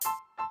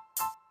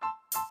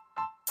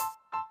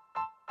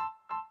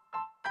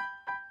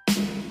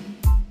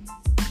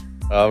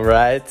All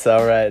right.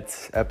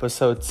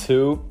 Episode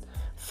 2,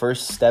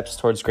 first steps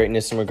towards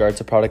greatness in regard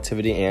to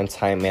productivity and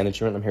time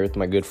management. I'm here with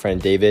my good friend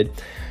David.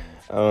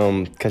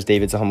 Because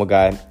David's a humble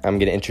guy, I'm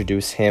going to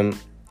introduce him.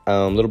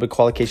 A little bit of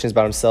qualifications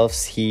about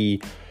himself.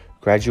 He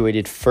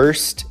graduated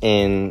first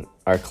in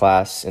our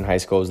class in high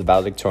school as the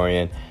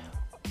valedictorian,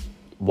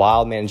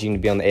 while managing to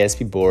be on the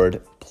ASB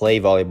board,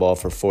 play volleyball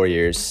for 4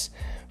 years,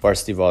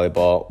 varsity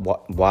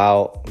volleyball,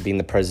 while being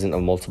the president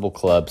of multiple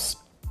clubs,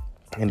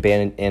 and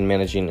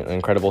managing an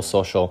incredible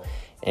social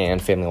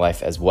and family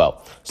life as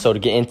well. So to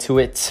get into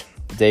it,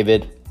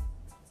 David,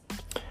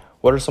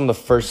 what are some of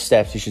the first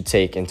steps you should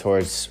take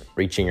towards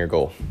reaching your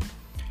goal?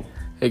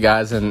 Hey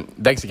guys, and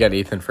thanks again,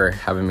 Ethan, for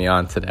having me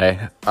on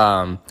today.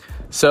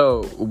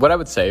 So what I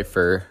would say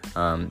for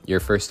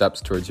your first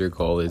steps towards your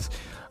goal is,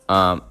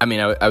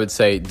 I would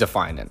say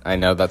define it. I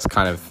know that's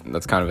kind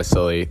of a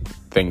silly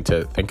thing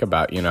to think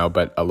about,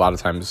 but a lot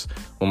of times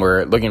when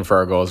we're looking for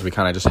our goals, we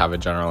kind of just have a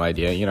general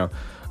idea,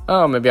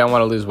 oh, maybe I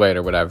want to lose weight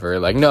or whatever.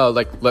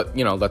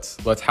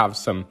 Let's have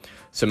some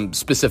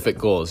specific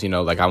goals,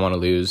 like I want to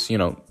lose,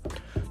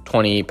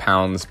 20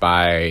 pounds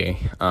by,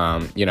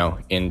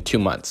 in 2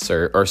 months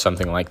or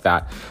something like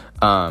that.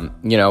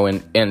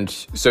 And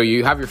so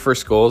you have your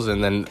first goals,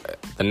 and then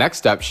the next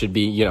step should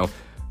be,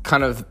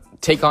 kind of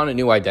take on a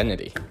new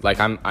identity. Like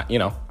I'm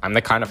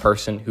the kind of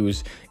person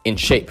who's in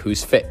shape,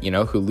 who's fit,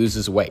 who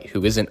loses weight,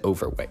 who isn't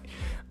overweight.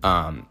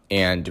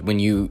 And when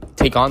you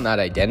take on that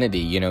identity,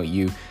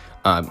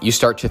 you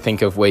start to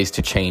think of ways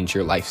to change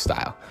your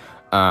lifestyle.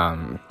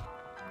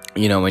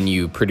 When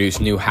you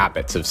produce new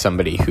habits of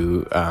somebody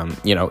who,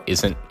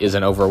 isn't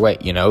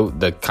overweight,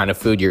 the kind of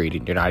food you're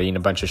eating, you're not eating a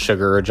bunch of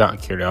sugar or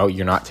junk,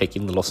 you're not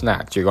taking little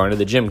snacks, you're going to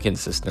the gym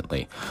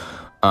consistently.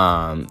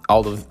 All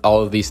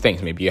of these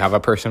things. Maybe you have a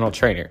personal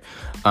trainer.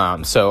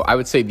 So I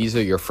would say these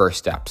are your first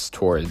steps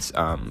towards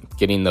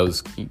getting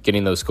those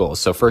goals.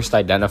 So first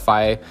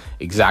identify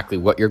exactly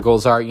what your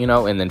goals are,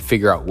 and then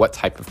figure out what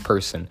type of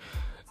person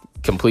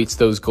completes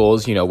those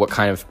goals. What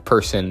kind of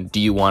person do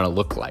you want to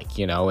look like,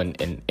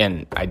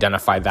 and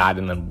identify that,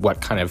 and then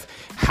what kind of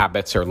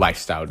habits or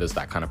lifestyle does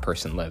that kind of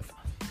person live.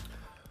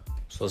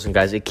 So listen,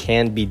 guys, it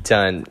can be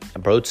done.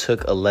 Bro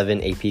took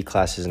 11 AP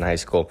classes in high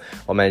school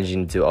while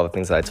managing to do all the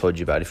things that I told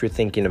you about. If you're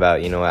thinking about,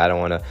 I don't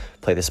want to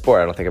play the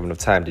sport, I don't think I have enough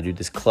time to do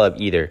this club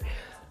either,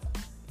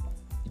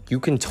 you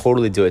can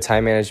totally do it.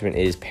 Time management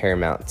is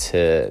paramount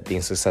to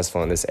being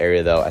successful in this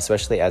area, though,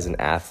 especially as an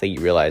athlete.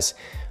 You realize,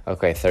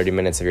 okay, 30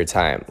 minutes of your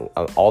time,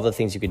 all the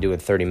things you can do in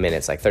 30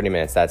 minutes, like 30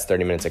 minutes, that's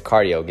 30 minutes of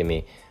cardio, get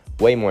me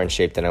way more in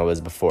shape than I was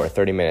before.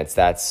 30 minutes,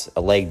 that's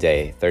a leg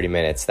day. 30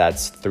 minutes,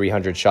 that's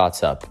 300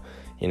 shots up.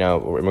 In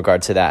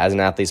regard to that, as an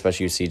athlete,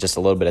 especially, you see just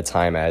a little bit of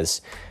time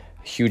as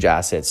huge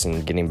assets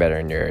in getting better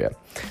in your area.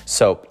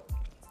 So,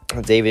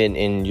 David,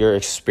 in your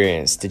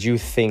experience, did you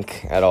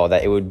think at all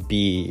that it would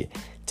be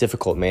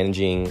difficult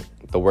managing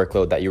the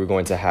workload that you were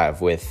going to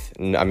have with,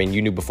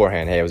 you knew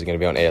beforehand, hey, I was going to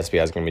be on ASB,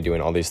 I was going to be doing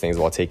all these things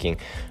while taking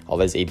all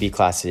these AP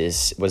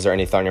classes. Was there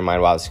any thought in your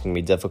mind, wow, this is going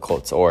to be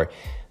difficult? Or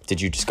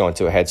did you just go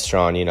into a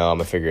headstrong, I'm going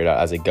to figure it out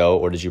as I go?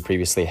 Or did you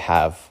previously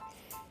have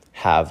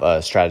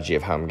a strategy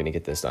of how I'm going to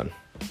get this done?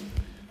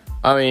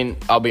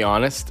 I'll be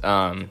honest,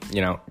 coming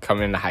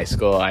into high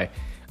school, I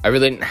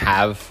really didn't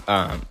have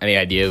any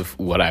idea of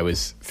what I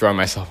was throwing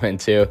myself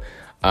into.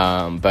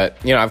 But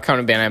I've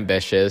kind of been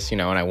ambitious,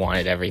 and I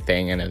wanted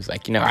everything, and it was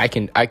like, I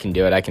can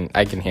do it. I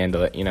can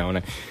handle it,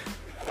 and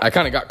I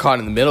kind of got caught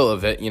in the middle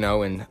of it,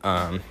 and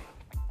I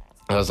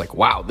was like,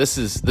 wow, this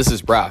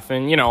is rough.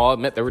 And, I'll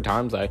admit there were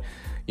times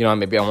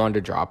maybe I wanted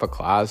to drop a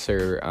class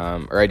or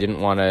I didn't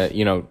want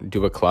to,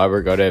 do a club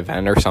or go to an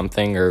event or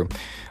something or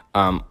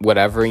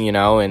whatever, and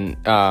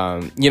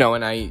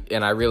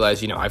I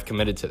realized, I've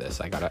committed to this.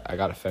 I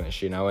gotta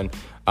finish, and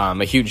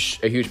a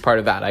huge part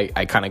of that,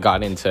 I kind of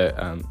got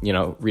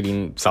into,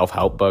 reading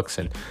self-help books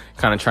and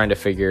kind of trying to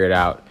figure it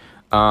out.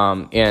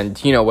 And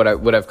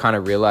what I've kind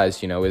of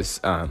realized, is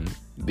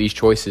these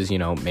choices,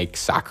 make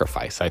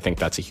sacrifice. I think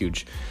that's a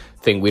huge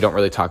thing we don't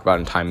really talk about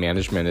in time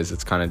management. Is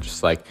it's kind of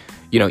just like,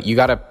 you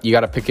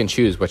gotta pick and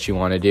choose what you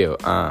want to do.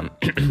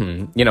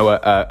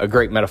 A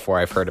great metaphor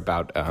I've heard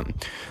about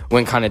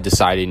when kind of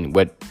deciding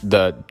what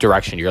the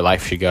direction your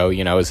life should go,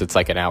 is it's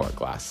like an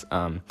hourglass.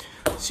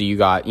 So you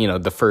got,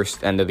 the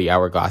first end of the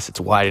hourglass, it's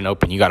wide and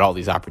open. You got all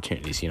these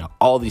opportunities,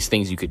 all these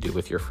things you could do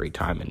with your free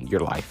time and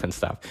your life and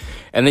stuff.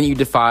 And then you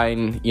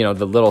define, the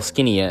little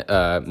skinny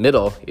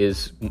middle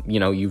is,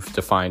 you've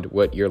defined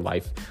what your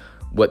life,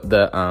 what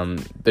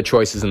the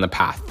choices in the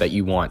path that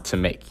you want to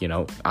make.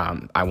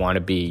 I want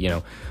to be,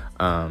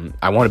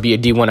 I want to be a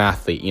D1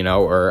 athlete,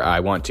 or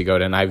I want to go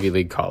to an Ivy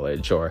League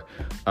college, or,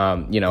 I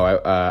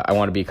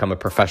want to become a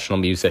professional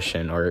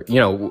musician, or,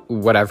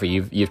 whatever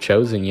you've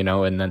chosen,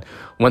 and then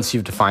once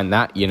you've defined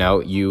that,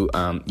 you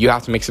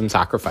have to make some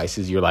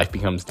sacrifices. Your life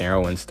becomes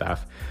narrow and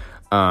stuff.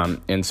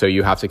 And so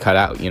you have to cut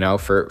out,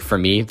 for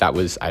me, that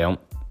was, I don't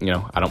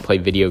play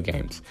video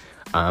games.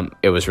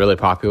 It was really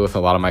popular with a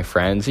lot of my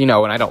friends, and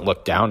I don't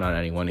look down on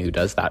anyone who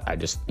does that. I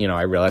just,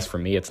 I realized for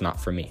me, it's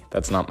not for me.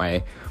 That's not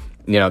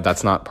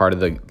that's not part of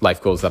the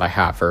life goals that I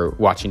have, or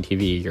watching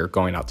TV or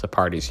going out to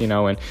parties,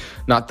 and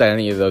not that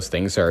any of those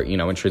things are,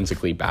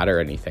 intrinsically bad or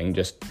anything,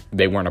 just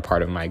they weren't a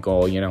part of my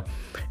goal,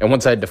 And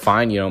once I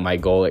defined, my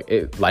goal,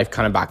 life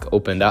kind of back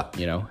opened up,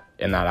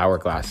 in that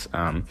hourglass,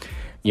 and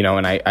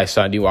I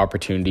saw new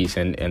opportunities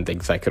and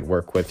things I could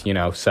work with,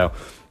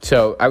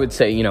 so I would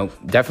say,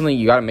 definitely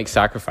you got to make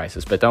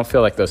sacrifices, but don't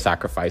feel like those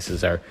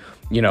sacrifices are,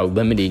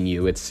 limiting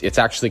you. It's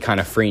actually kind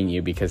of freeing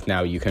you, because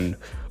now you can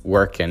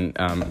work and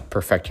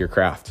perfect your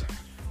craft.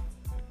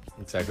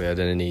 Exactly.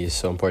 Identity is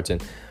so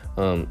important.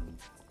 The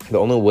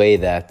only way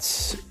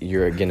that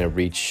you're going to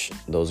reach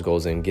those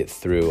goals and get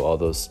through all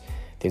those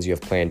things you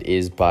have planned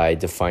is by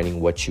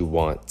defining what you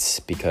want,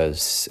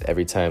 because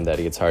every time that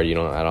it gets hard, I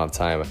don't have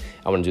time.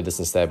 I want to do this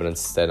instead, but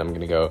instead I'm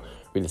going to go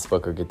read this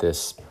book or get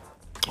this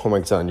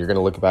homework done. You're going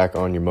to look back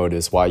on your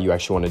motives, why you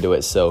actually want to do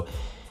it. So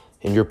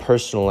in your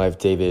personal life,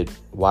 David,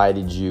 why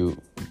did you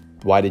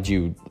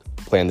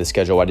plan the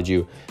schedule? Why did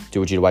you do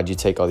what you did? Why did you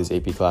take all these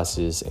AP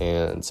classes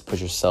and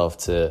push yourself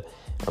to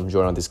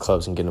join all these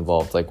clubs and get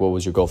involved? Like, what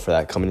was your goal for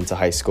that coming into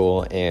high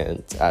school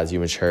and as you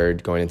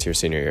matured going into your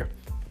senior year?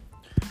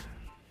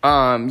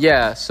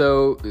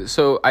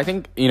 So I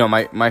think,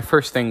 my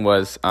first thing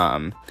was,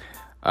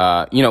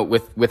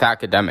 with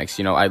academics,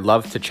 I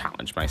love to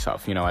challenge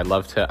myself. I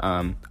love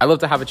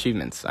to have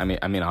achievements. I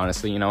mean,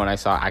 honestly, when I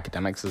saw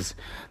academics as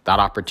that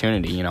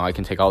opportunity, I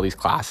can take all these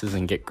classes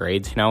and get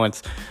grades,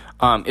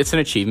 it's an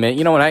achievement,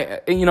 and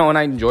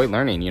I enjoy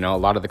learning, a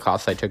lot of the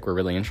classes I took were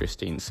really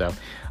interesting. So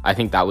I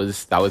think that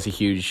was a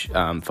huge,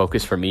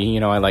 focus for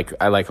me. I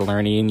like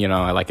learning,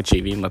 I like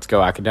achieving. Let's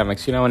go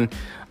academics, and,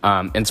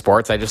 in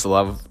sports, I just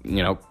love,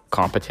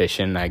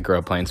 competition. I grew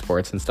up playing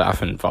sports and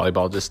stuff, and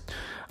volleyball just,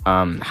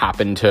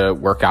 happened to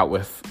work out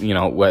with,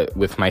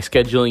 with my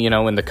schedule,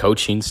 and the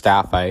coaching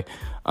staff. I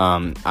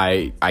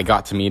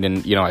got to meet,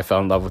 and, I fell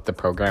in love with the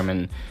program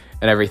and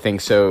everything.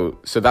 So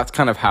that's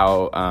kind of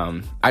how,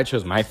 I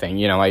chose my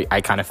thing.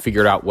 I kind of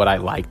figured out what I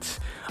liked.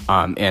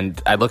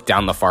 And I looked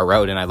down the far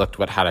road and I looked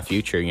what had a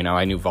future.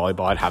 I knew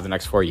volleyball I'd have the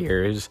next 4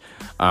 years.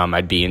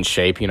 I'd be in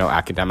shape,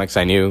 academics.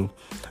 I knew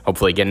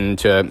hopefully getting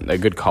into a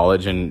good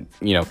college and,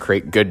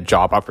 create good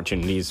job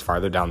opportunities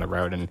farther down the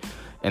road and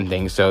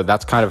things. So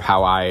that's kind of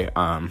how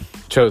I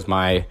chose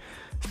my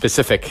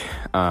specific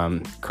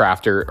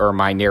craft or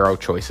my narrow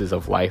choices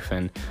of life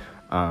and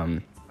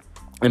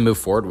move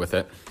forward with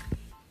it.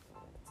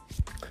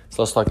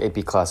 So let's talk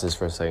AP classes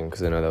for a second,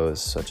 because I know that was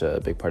such a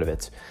big part of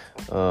it.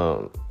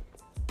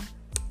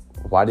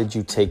 Why did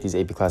you take these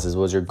AP classes?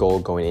 What was your goal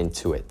going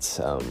into it?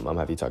 I'm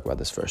happy to talk about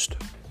this first.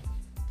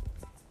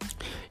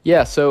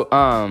 Yeah, so,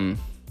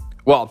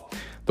 well,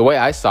 the way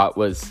I saw it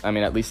was,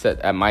 at least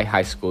at my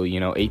high school,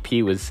 AP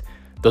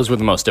those were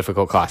the most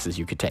difficult classes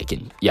you could take.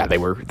 And yeah, they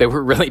were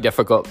really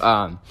difficult.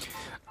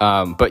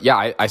 But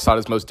yeah, I saw it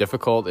as most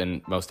difficult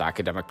and most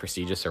academic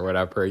prestigious or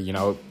whatever,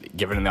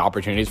 given the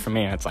opportunities for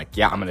me. And it's like,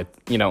 yeah, I'm going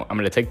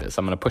to take this.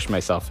 I'm going to push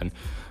myself and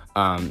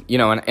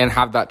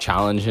have that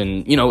challenge.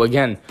 And,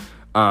 again,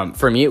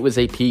 for me, it was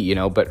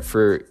AP, but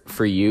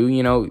for you,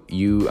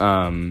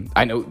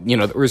 I know,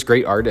 there was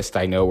great artists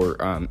I know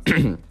were,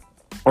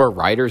 or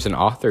writers and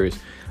authors.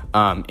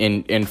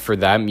 And for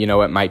them,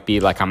 it might be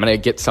like, I'm going to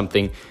get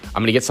something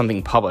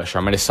published, or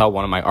I'm going to sell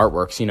one of my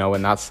artworks,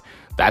 and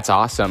that's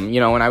awesome.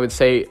 And I would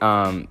say,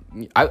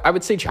 I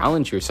would say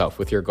challenge yourself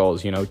with your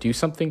goals, do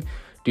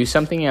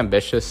something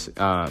ambitious,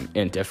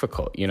 and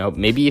difficult,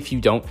 maybe if you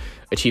don't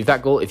achieve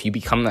that goal, if you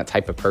become that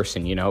type of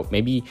person,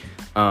 maybe,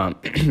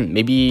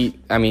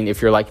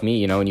 if you're like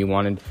me, and you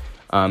wanted,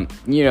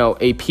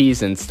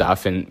 APs and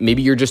stuff, and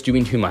maybe you're just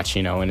doing too much,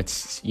 and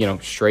it's,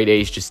 straight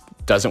A's just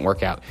doesn't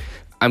work out.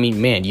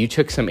 Man, you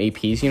took some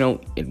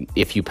APs,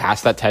 if you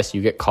pass that test,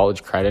 you get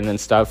college credit and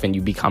stuff, and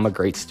you become a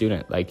great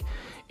student. Like,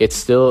 it's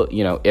still,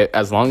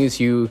 as long as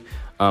you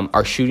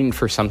are shooting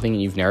for something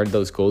and you've narrowed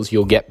those goals,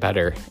 you'll get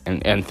better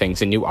and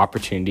things, and new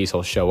opportunities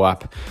will show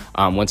up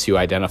once you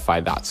identify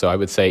that. So I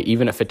would say,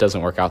 even if it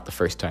doesn't work out the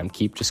first time,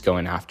 keep just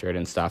going after it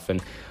and stuff.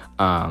 And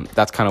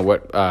that's kind of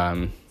what,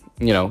 kind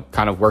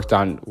of worked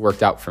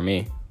out for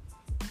me.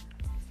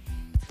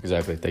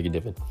 Exactly. Thank you,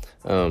 David.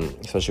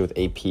 Especially with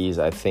APs,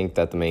 I think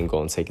that the main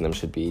goal in taking them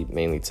should be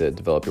mainly to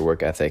develop your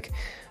work ethic.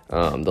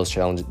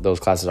 Those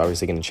classes are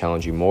obviously going to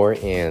challenge you more,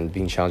 and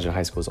being challenged in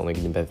high school is only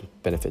going to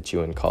benefit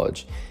you in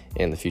college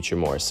and the future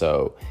more.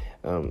 So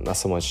not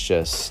so much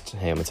just,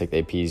 hey, I'm going to take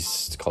the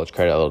APs to college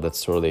credit, although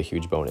that's totally a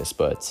huge bonus,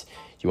 but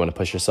you want to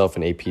push yourself,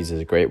 and APs is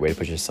a great way to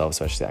push yourself,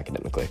 especially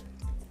academically.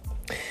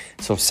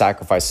 So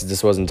sacrifices,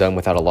 this wasn't done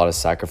without a lot of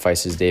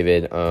sacrifices,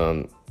 David.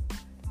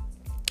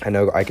 I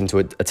know I can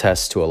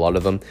attest to a lot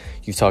of them.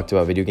 You've talked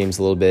about video games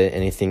a little bit.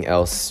 Anything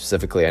else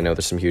specifically? I know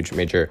there's some huge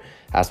major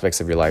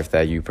aspects of your life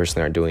that you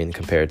personally aren't doing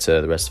compared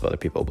to the rest of other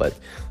people, but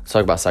let's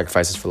talk about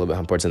sacrifices for a little bit, how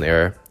important they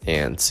are,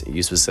 and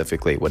you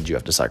specifically, what did you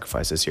have to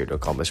sacrifice this year to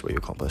accomplish what you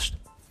accomplished?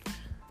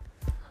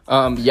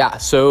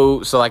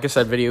 So like I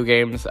said, video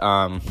games,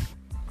 I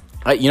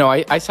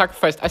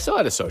sacrificed. I still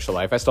had a social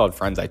life. I still had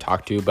friends I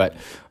talked to, but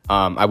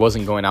I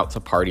wasn't going out to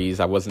parties.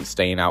 I wasn't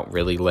staying out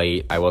really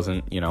late. I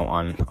wasn't,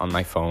 on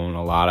my phone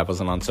a lot. I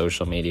wasn't on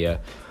social media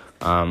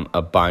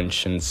a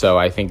bunch. And so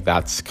I think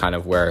that's kind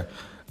of where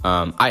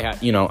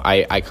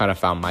I kind of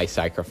found my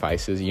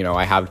sacrifices.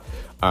 I have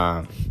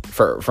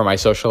for my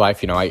social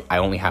life, I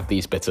only have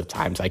these bits of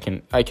times I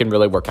can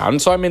really work out.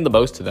 And so I made the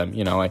most of them.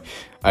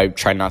 I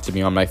try not to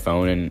be on my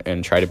phone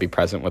and try to be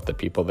present with the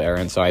people there.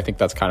 And so I think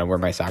that's kind of where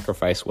my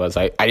sacrifice was.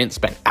 I didn't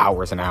spend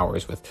hours and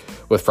hours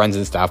with friends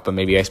and stuff, but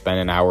maybe I spent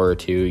an hour or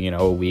two,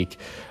 a week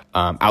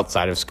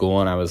outside of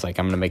school. And I was like,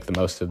 I'm going to make the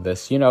most of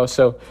this,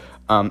 so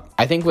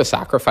I think with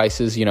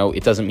sacrifices,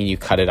 it doesn't mean you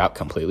cut it out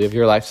completely of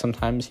your life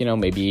sometimes,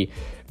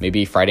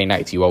 maybe Friday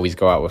nights you always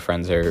go out with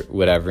friends or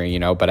whatever,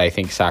 but I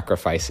think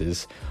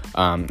sacrifices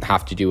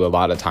have to do a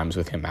lot of times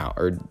with him out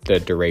or the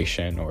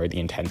duration or the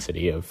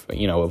intensity of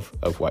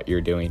what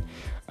you're doing.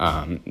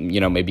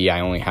 Maybe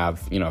I only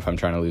have, if I'm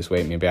trying to lose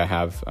weight, maybe I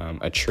have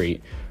a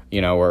treat,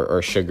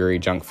 or sugary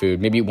junk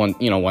food. Maybe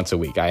once a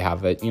week I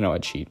have a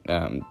cheat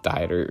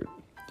diet or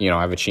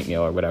I have a cheat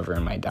meal or whatever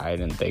in my diet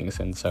and things.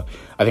 And so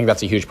I think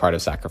that's a huge part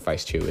of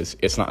sacrifice too, is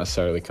it's not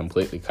necessarily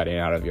completely cutting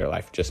out of your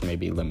life, just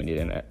maybe limited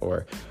in it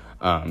or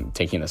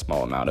taking a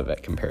small amount of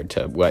it compared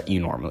to what you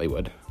normally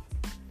would.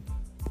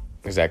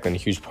 Exactly. And a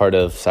huge part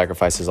of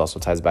sacrifices also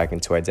ties back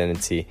into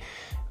identity.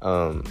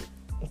 Why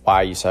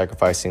are you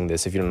sacrificing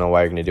this? If you don't know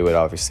why you're going to do it,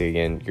 obviously,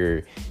 again,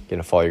 you're going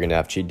to fall, you're going to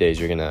have cheat days,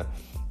 you're going to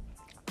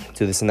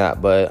do this and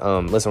that. But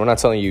listen, we're not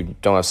telling you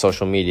don't have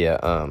social media.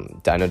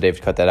 I know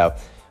David cut that out.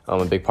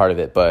 A big part of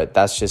it, but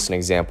that's just an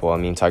example. I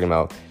mean, talking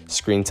about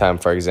screen time,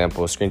 for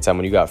example,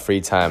 when you got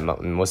free time,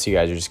 most of you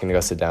guys are just going to go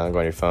sit down and go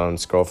on your phone,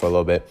 scroll for a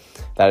little bit.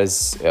 That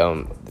is,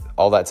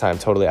 all that time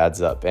totally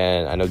adds up.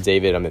 And I know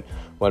David, at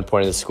one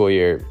point in the school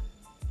year,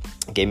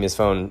 gave me his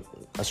phone,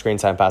 a screen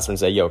time password, and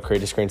said, yo,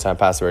 create a screen time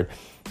password.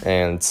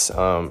 And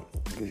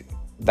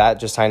that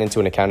just tied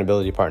into an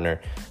accountability partner.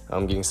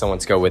 Getting someone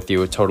to go with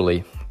you, it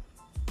totally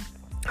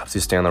helps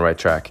you stay on the right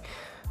track.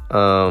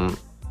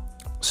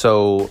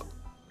 So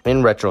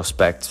in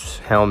retrospect,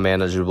 how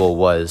manageable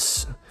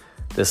was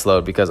this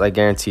load? Because I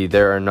guarantee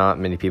there are not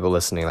many people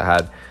listening that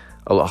had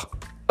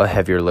a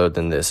heavier load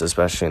than this,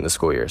 especially in the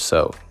school year.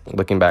 So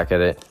looking back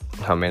at it,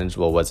 how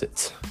manageable was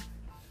it?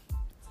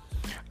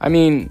 I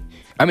mean,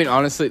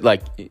 honestly,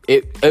 like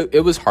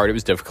it was hard. It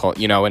was difficult,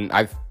 and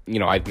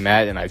I've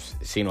met and I've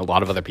seen a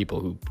lot of other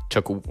people who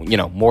took,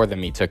 more than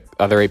me, took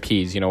other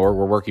APs, or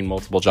were working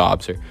multiple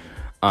jobs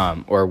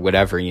or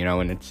whatever,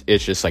 and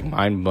it's just like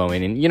mind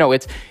blowing. And,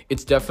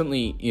 it's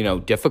definitely,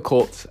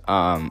 difficult.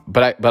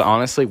 But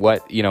honestly,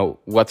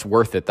 what's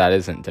worth it that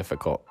isn't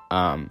difficult?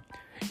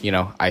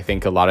 I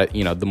think a lot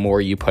of, the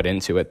more you put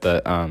into it,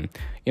 the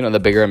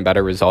bigger and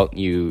better result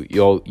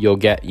you'll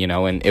get,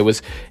 and it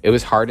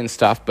was hard and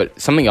stuff,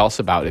 but something else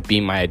about it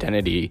being my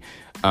identity.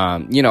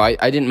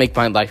 I didn't make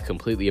my life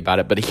completely about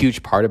it, but a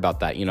huge part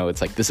about that,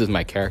 it's like, this is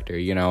my character,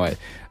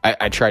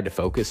 I tried to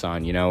focus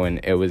on, and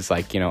it was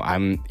like,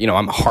 I'm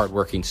a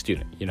hardworking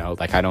student,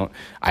 like I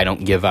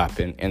don't give up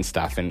and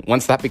stuff. And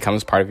once that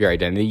becomes part of your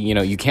identity,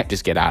 you can't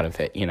just get out of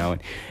it, and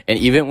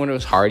even when it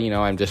was hard,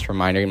 I'm just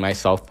reminding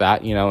myself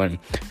that,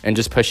 and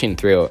just pushing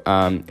through.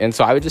 And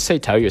so I would just say,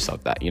 tell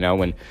yourself that,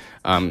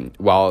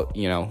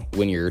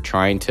 when you're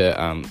trying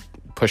to,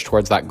 push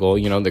towards that goal,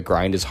 the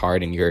grind is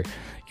hard and you're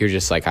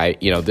just like,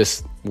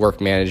 this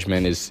work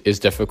management is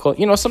difficult.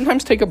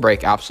 Sometimes take a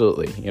break.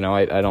 Absolutely.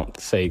 I don't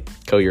say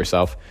kill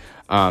yourself,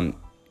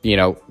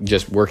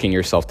 just working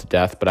yourself to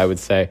death, but I would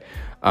say,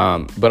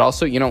 but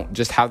also,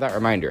 just have that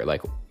reminder,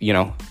 like,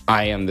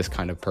 I am this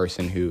kind of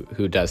person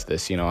who does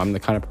this, I'm the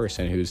kind of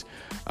person who's,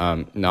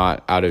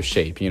 not out of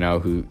shape,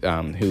 who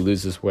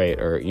loses weight,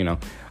 or,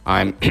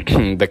 I'm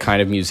the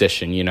kind of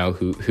musician,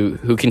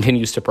 who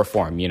continues to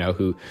perform,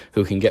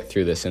 who can get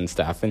through this and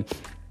stuff. And,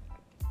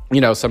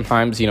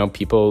 sometimes,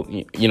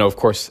 people, of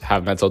course,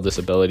 have mental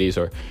disabilities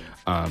or,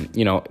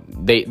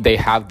 they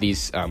have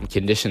these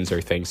conditions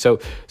or things. So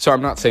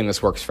I'm not saying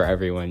this works for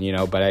everyone,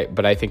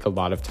 but I think a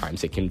lot of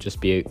times it can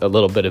just be a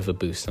little bit of a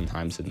boost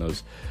sometimes in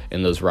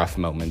those rough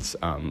moments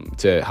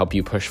to help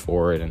you push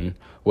forward and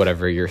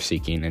whatever you're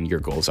seeking and your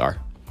goals are.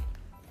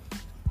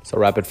 So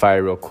rapid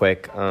fire real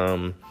quick.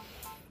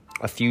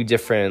 A few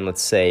different,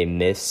 let's say,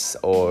 myths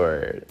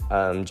or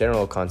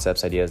general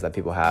concepts, ideas that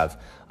people have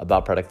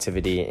about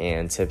productivity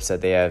and tips that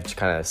they have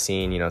kind of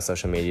seen,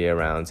 social media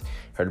around,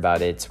 heard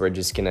about it. We're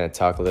just going to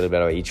talk a little bit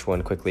about each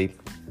one quickly.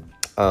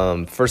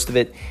 First of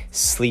it,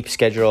 sleep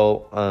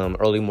schedule,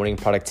 early morning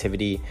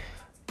productivity.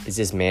 Is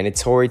this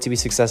mandatory to be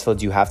successful?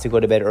 Do you have to go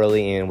to bed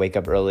early and wake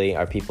up early?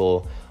 Are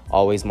people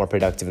always more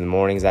productive in the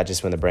morning? Is that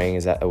just when the brain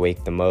is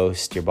awake the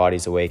most, your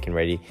body's awake and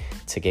ready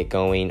to get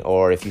going?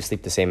 Or if you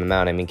sleep the same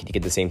amount, can you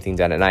get the same thing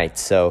done at night?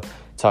 So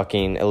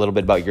talking a little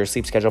bit about your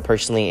sleep schedule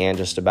personally and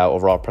just about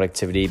overall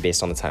productivity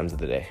based on the times of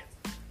the day.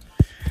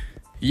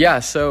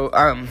 Yeah, so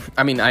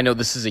I mean, I know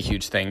this is a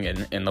huge thing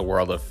in the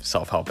world of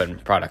self-help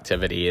and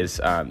productivity is,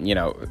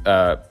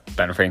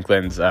 Ben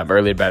Franklin's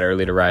early to bed,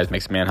 early to rise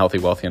makes man healthy,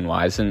 wealthy, and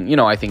wise. And,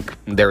 I think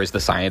there is the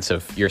science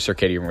of your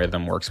circadian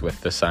rhythm works with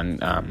the sun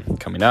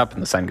coming up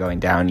and the sun going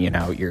down.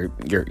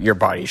 Your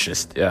body's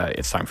just,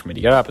 it's time for me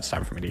to get up, it's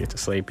time for me to get to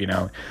sleep,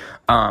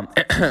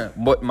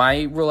 What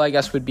my rule, I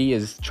guess, would be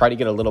is try to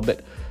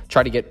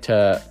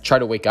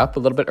wake up a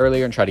little bit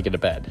earlier and try to get to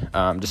bed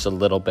just a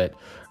little bit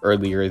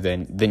earlier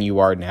than you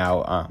are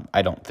now.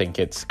 I don't think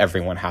it's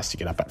everyone has to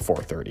get up at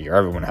 4:30 or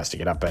everyone has to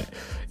get up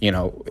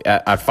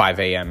at 5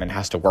 a.m. and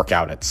has to work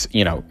out at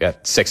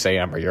 6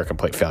 a.m. or you're a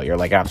complete failure.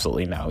 Like,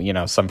 absolutely no.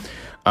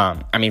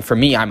 For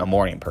me, I'm a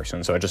morning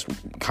person, so it just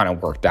kind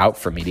of worked out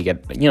for me to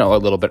get a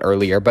little bit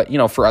earlier. But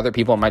for other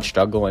people, it might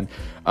struggle and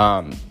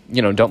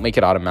don't make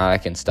it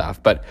automatic and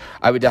stuff. But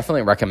I would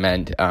definitely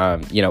recommend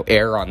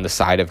err on the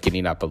side of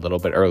getting up a little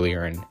bit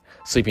earlier and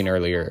sleeping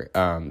earlier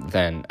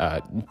than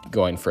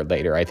going for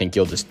later. I think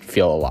you'll just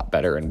feel a lot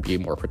better and be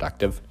more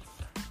productive.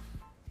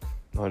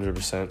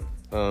 100%.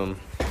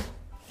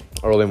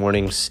 Early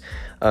mornings,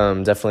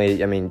 definitely,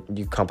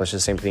 you accomplish the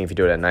same thing if you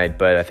do it at night,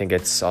 but I think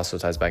it's also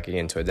ties back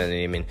again to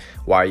identity.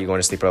 Why are you going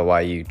to sleep early? Why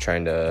are you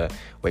trying to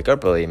wake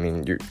up early?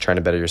 You're trying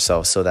to better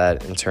yourself, so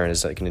that in turn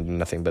is going to do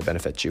nothing but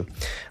benefit you.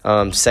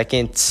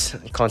 Second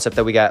concept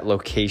that we got,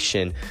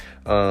 location.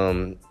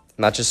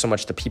 Not just so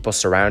much the people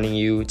surrounding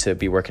you to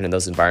be working in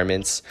those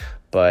environments,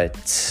 but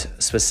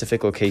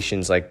specific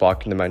locations, like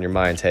blocking them out in your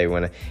mind. Hey,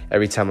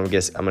 every time I'm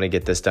going to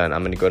get this done,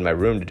 I'm going to go to my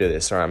room to do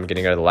this, or I'm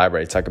getting out of the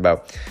library. Talk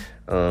about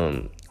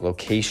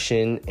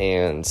location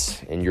and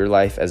in your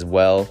life as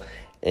well,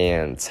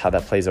 and how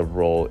that plays a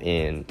role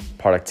in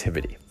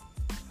productivity.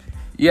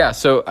 Yeah,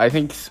 so I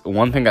think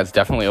one thing that's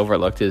definitely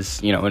overlooked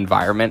is,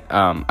 environment.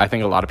 I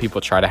think a lot of people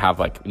try to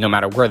have, no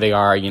matter where they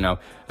are,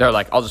 they're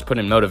like, I'll just put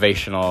in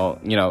motivational,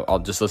 I'll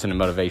just listen to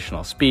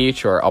motivational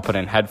speech, or I'll put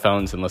in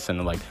headphones and listen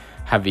to,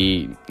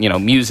 heavy,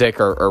 music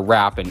or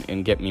rap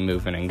and get me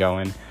moving and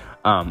going.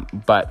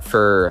 But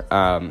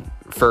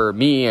for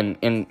me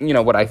and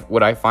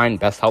what I find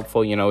best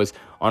helpful, is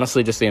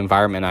honestly just the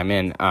environment I'm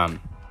in.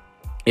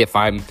 If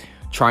I'm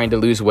trying to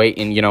lose weight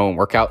and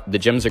work out, the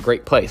gym's a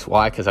great place.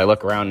 Why? Because I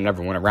look around and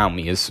everyone around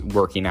me is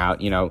working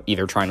out,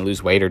 either trying to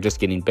lose weight or just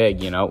getting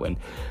big, and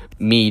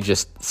me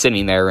just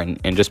sitting there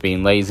and just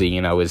being lazy,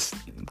 is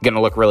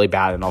gonna look really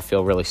bad and I'll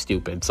feel really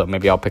stupid. So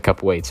maybe I'll pick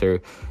up weights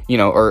or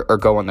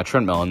go on the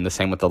treadmill. And the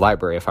same with the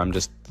library. If I'm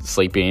just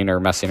sleeping or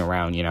messing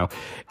around,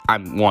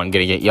 I'm one,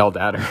 gonna get yelled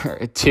at,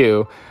 or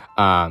two,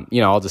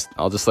 I'll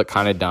just look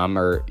kind of dumb,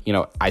 or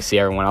I see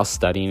everyone else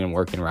studying and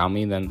working around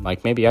me, then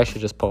maybe I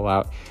should just pull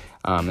out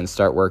and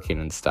start working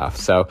and stuff.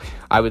 So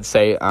I would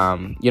say,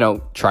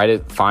 try to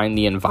find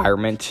the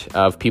environment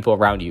of people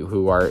around you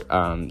who are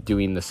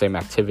doing the same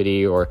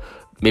activity, or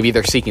maybe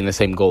they're seeking the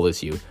same goal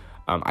as you.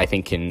 I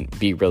think can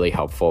be really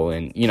helpful.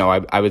 And,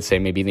 I would say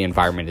maybe the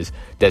environment is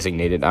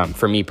designated.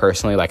 For me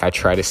personally, I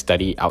try to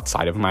study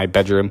outside of my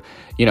bedroom,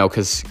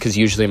 because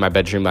usually in my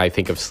bedroom, I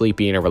think of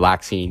sleeping or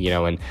relaxing,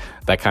 and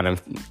that kind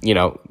of,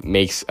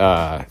 makes,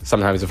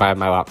 sometimes if I have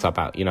my laptop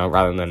out,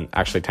 rather than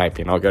actually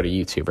typing, I'll go to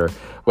YouTube or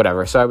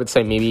whatever. So I would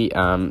say maybe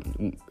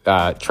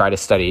try to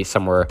study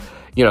somewhere,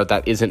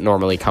 that isn't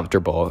normally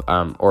comfortable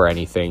or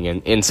anything.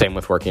 And same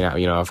with working out,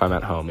 if I'm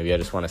at home, maybe I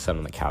just want to sit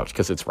on the couch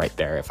because it's right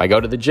there. If I go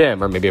to the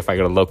gym, or maybe if I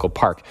go to a local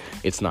park,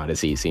 it's not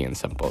as easy and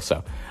simple.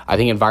 So I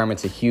think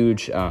environment's a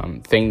huge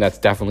thing that's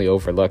definitely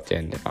overlooked,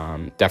 and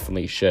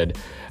definitely should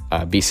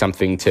be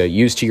something to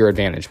use to your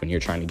advantage when you're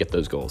trying to get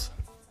those goals.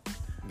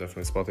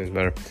 Definitely, small things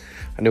matter.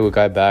 I knew a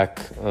guy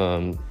back,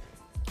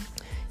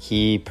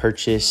 he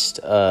purchased,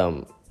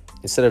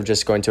 instead of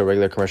just going to a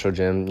regular commercial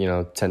gym,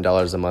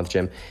 $10 a month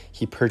gym,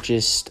 he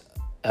purchased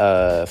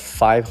a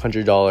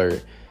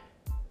 $500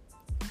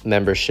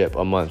 membership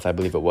a month, I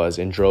believe it was,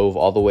 and drove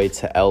all the way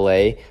to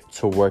LA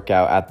to work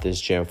out at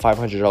this gym.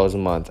 $500 a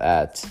month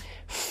at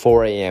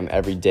 4 a.m.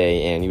 every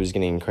day, and he was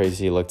getting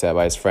crazy looked at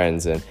by his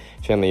friends and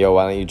family.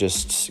 Why don't you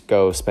just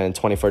go spend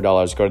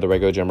 $24, go to the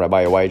regular gym right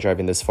by you? Why are you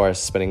driving this far,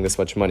 spending this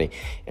much money?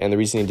 And the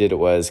reason he did it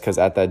was because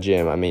at that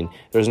gym,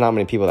 there's not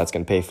many people that's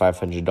going to pay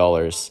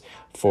 $500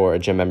 for a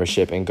gym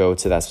membership and go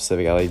to that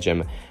specific LA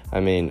gym.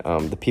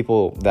 The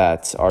people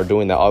that are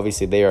doing that,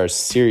 obviously they are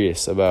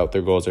serious about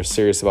their goals, they're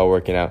serious about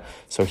working out.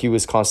 So he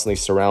was constantly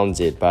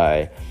surrounded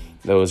by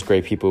those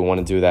great people who want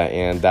to do that,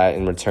 and that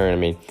in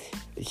return,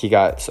 he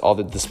got all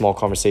the small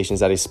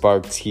conversations that he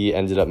sparked. He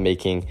ended up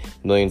making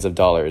millions of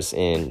dollars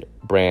in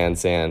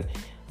brands and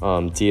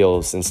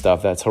deals and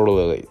stuff that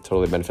totally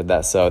benefit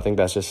that. So I think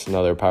that's just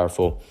another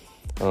powerful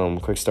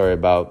quick story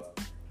about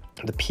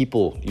the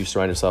people you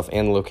surround yourself,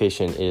 and the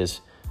location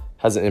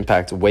has an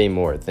impact way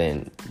more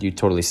than you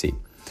totally see.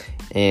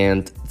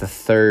 And the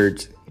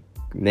third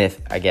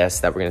myth, I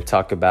guess, that we're going to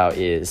talk about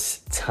is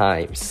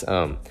times.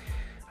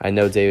 I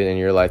know, David, in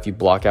your life, you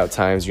block out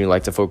times. You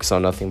like to focus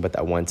on nothing but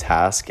that one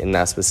task in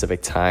that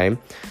specific time.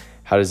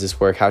 how does this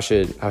work? How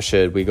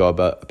should we go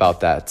about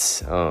that?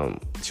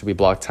 Should we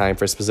block time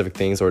for specific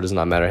things, or does it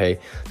not matter? Hey,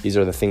 these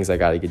are the things I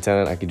got to get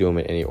done. I can do them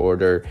in any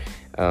order,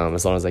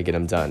 as long as I get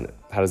them done.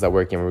 How does that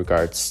work in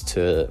regards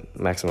to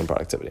maximum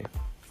productivity?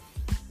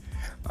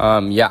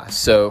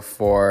 So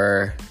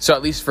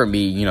at least for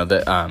me,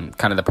 the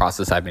kind of the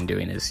process I've been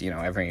doing is,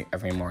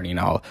 every morning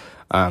I'll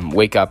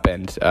wake up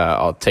and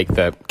I'll take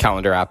the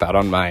calendar app out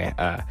on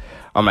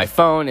my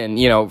phone,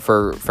 and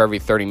for every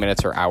 30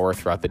 minutes or hour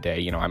throughout the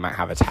day, I might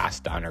have a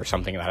task done or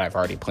something that I've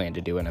already planned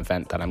to do, an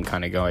event that I'm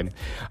kind of going.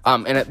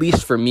 And at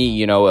least for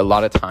me, a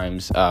lot of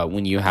times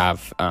when you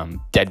have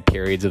dead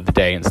periods of the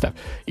day and stuff,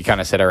 you kind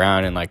of sit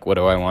around and like, what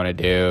do I want to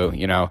do?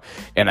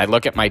 And I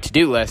look at my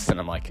to-do list and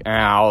I'm like,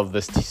 all of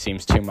this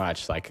seems too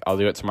much. Like, I'll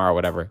do it tomorrow,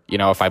 whatever.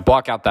 If I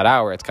block out that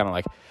hour, it's kind of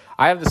like,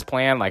 I have this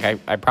plan, like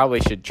I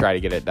probably should try to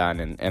get it done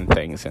and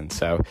things. And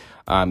so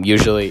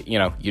usually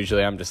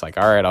I'm just like,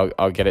 all right,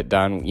 I'll get it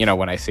done.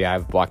 When I see I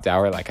have blocked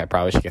hour, like I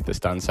probably should get this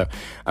done. So,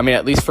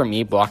 at least for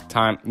me, block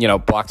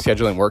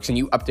scheduling works, and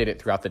you update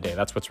it throughout the day.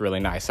 That's what's really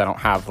nice. I don't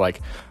have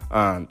like,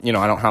 I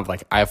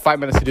have 5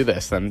 minutes to do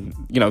this, then,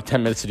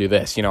 10 minutes to do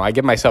this. I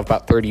give myself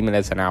about 30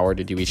 minutes, an hour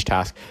to do each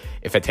task.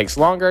 If it takes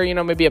longer,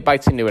 maybe it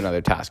bites into another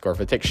task, or if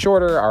it takes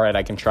shorter, all right,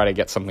 I can try to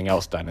get something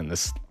else done in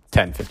this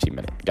 10-15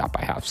 minute gap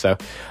I have. So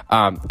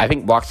I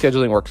think block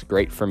scheduling works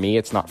great for me.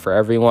 It's not for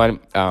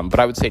everyone, but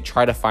I would say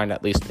try to find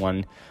at least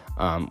one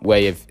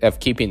way of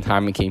keeping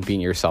time and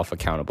keeping yourself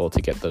accountable to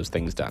get those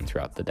things done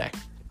throughout the day.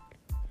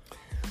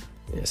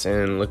 Yes,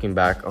 and looking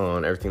back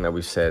on everything that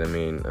we've said, I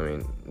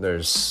mean,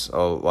 there's a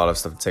lot of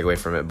stuff to take away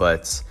from it,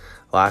 but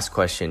last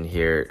question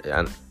here,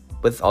 and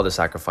with all the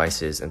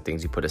sacrifices and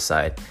things you put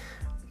aside,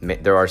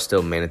 there are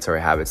still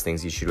mandatory habits,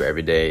 things you should do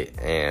every day,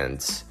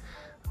 and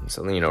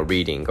something,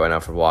 reading, going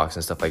out for walks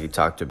and stuff like you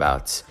talked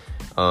about.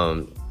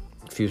 A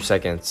few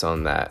seconds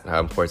on that. How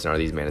important are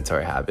these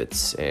mandatory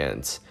habits?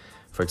 And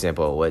for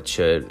example, what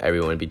should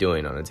everyone be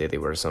doing on a daily?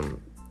 What are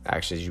some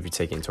actions you should be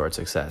taking towards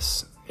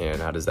success?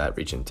 And how does that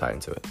reach and tie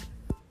into it?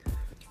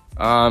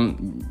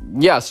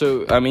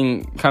 So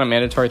kind of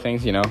mandatory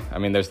things,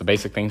 there's the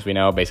basic things we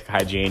know, basic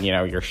hygiene,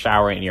 you're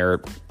showering, you're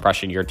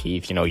brushing your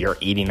teeth, you're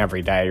eating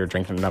every day, you're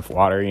drinking enough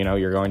water,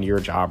 you're going to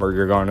your job or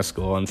you're going to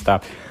school and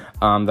stuff.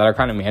 That are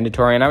kind of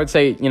mandatory. And I would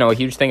say, a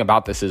huge thing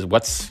about this is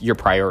what's your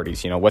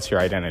priorities, what's your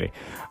identity?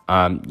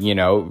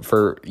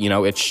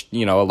 It's,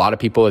 a lot of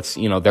people, it's,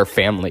 their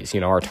families,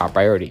 are top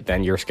priority.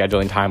 Then you're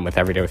scheduling time with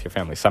every day with your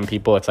family. Some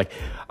people, it's like,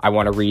 I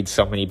want to read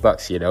so many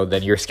books,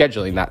 then you're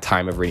scheduling that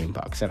time of reading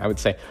books. And I would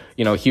say,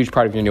 a huge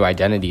part of your new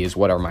identity is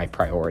what are my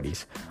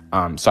priorities?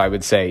 So I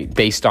would say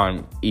based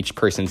on each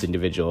person's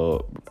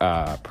individual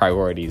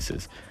priorities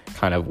is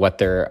kind of what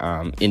their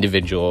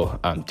individual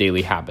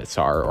daily habits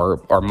are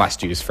or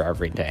must-dos for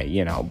every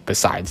day,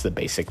 besides the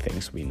basic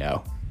things we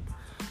know.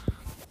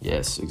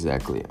 Yes,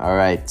 exactly. All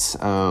right.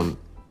 Sum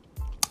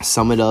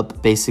it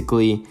up.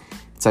 Basically,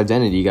 it's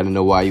identity. You got to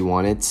know why you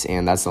want it,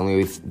 and that's the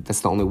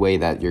only way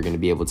that you're going to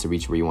be able to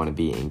reach where you want to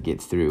be and get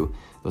through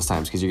those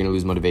times, because you're going to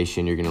lose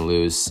motivation, you're going to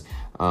lose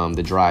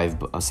the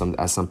drive at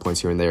some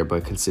points here and there,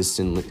 but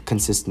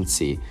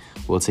consistency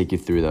will take you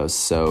through those.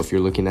 So if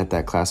you're looking at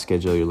that class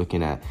schedule, you're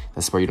looking at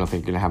a sport, you don't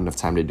think you're going to have enough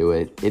time to do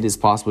it, it is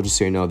possible. Just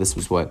so you know, this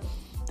was what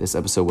this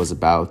episode was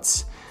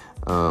about.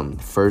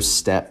 First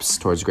steps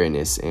towards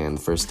greatness,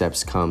 and first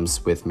steps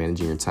comes with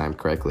managing your time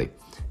correctly.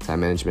 Time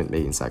management,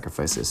 making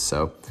sacrifices.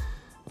 So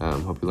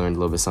hope you learned a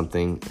little bit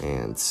something,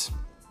 and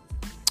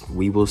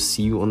we will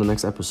see you on the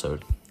next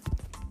episode.